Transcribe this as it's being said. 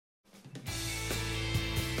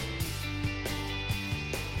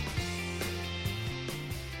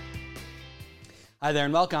Hi there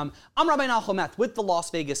and welcome. I'm Rabbi Nachum with the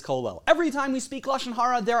Las Vegas Kollel. Every time we speak Lashon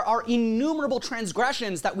Hara, there are innumerable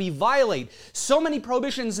transgressions that we violate. So many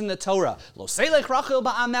prohibitions in the Torah. Lo selech rachel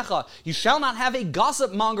ba'amecha. You shall not have a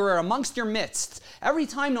gossip mongerer amongst your midst. Every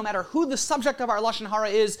time, no matter who the subject of our Lashon Hara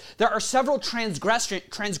is, there are several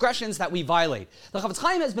transgressions that we violate. The Chafetz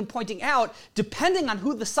Chaim has been pointing out, depending on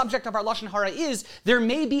who the subject of our Lashon Hara is, there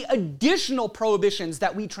may be additional prohibitions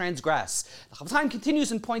that we transgress. The Chafetz Chaim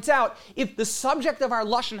continues and points out, if the subject of our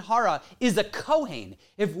Lashon Hara is a Kohen,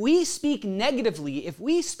 if we speak negatively, if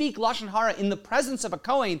we speak Lashon Hara in the presence of a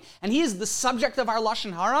Kohen, and he is the subject of our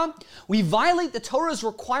Lashon Hara, we violate the Torah's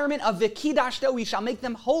requirement of v'kidashto, we shall make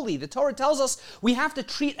them holy. The Torah tells us we have to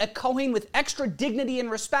treat a Kohen with extra dignity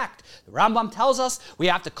and respect. The Rambam tells us we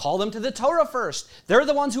have to call them to the Torah first. They're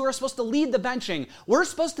the ones who are supposed to lead the benching. We're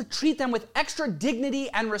supposed to treat them with extra dignity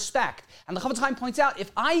and respect. And the Chafetz Chaim points out,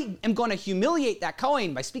 if I am going to humiliate that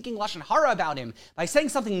Kohen by speaking Lashon Hara about him, by saying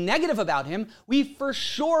something negative about him, we for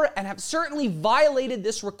sure and have certainly violated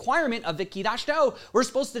this requirement of v'kidashto. We're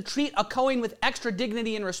supposed to treat a Kohen with extra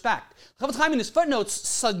dignity and respect. Chafetz Chaim in his footnotes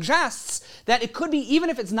suggests that it could be, even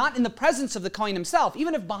if it's not in the presence of the Kohen himself,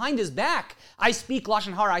 even if behind his back I speak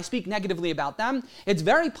Lashon Hara, I speak negatively about them, it's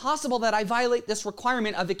very possible that I violate this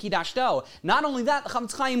requirement of v'kidashto. Not only that, the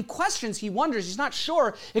Chafetz Chaim questions, he wonders, he's not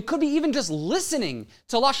sure, it could be even just listening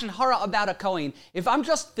to Lashon Hara about a Kohen. If I'm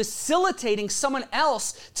just facilitating someone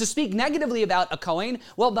else to speak negatively about a Kohen,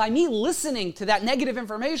 well, by me listening to that negative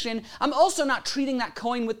information, I'm also not treating that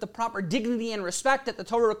Kohen with the proper dignity and respect that the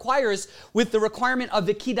Torah requires with the requirement of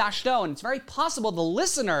v'kidashto. And it's very possible the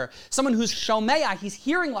listener, someone who's shomeya, he's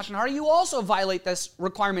hearing Lashon Hara, you also violate this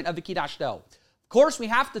requirement of v'kidashto. Of course, we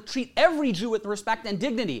have to treat every Jew with respect and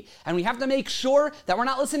dignity, and we have to make sure that we're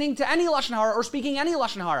not listening to any Lashon Hara or speaking any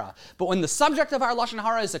Lashon Hara. But when the subject of our Lashon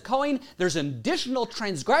Hara is a Kohen, there's an additional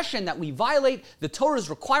transgression that we violate the Torah's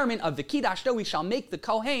requirement of v'kidashto. We shall make the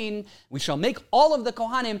Kohen, we shall make all of the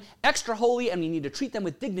Kohanim extra holy, and we need to treat them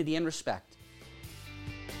with dignity and respect.